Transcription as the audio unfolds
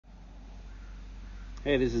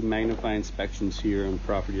Hey, this is Magnify Inspections here on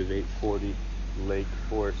property of 840 Lake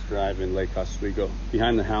Forest Drive in Lake Oswego.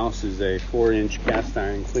 Behind the house is a 4-inch cast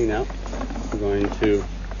iron clean out. We're going to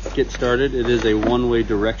get started. It is a one-way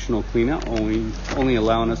directional clean out, only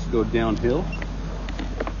allowing us to go downhill.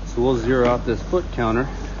 So we'll zero out this foot counter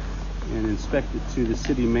and inspect it to the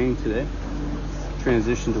city main today.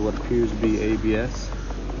 Transition to what appears to be ABS.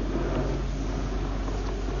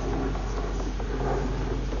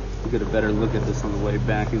 We'll get a better look at this on the way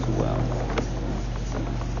back as well.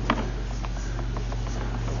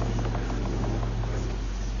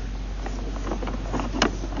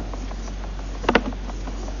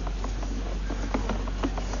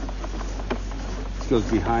 This goes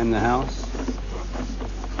behind the house.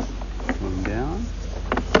 Going down.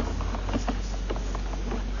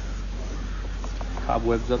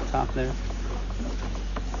 Cobwebs up top there.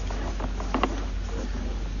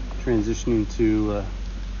 Transitioning to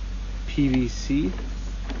PVC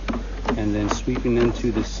and then sweeping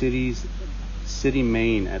into the city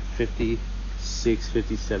main at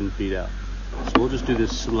 57 feet out. So we'll just do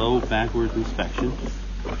this slow backwards inspection.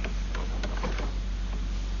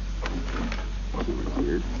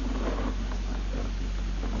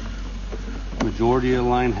 Majority of the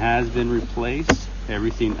line has been replaced.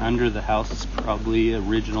 Everything under the house is probably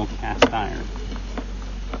original cast iron.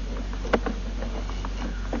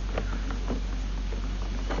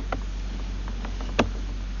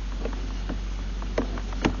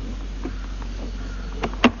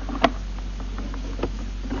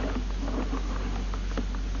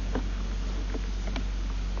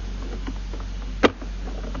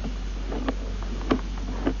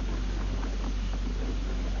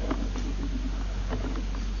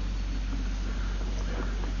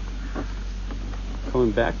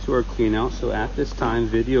 Going back to our clean out, so at this time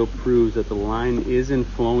video proves that the line is in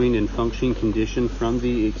flowing and functioning condition from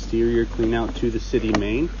the exterior clean out to the city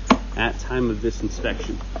main at time of this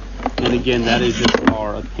inspection. And again, that is just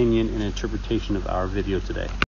our opinion and interpretation of our video today.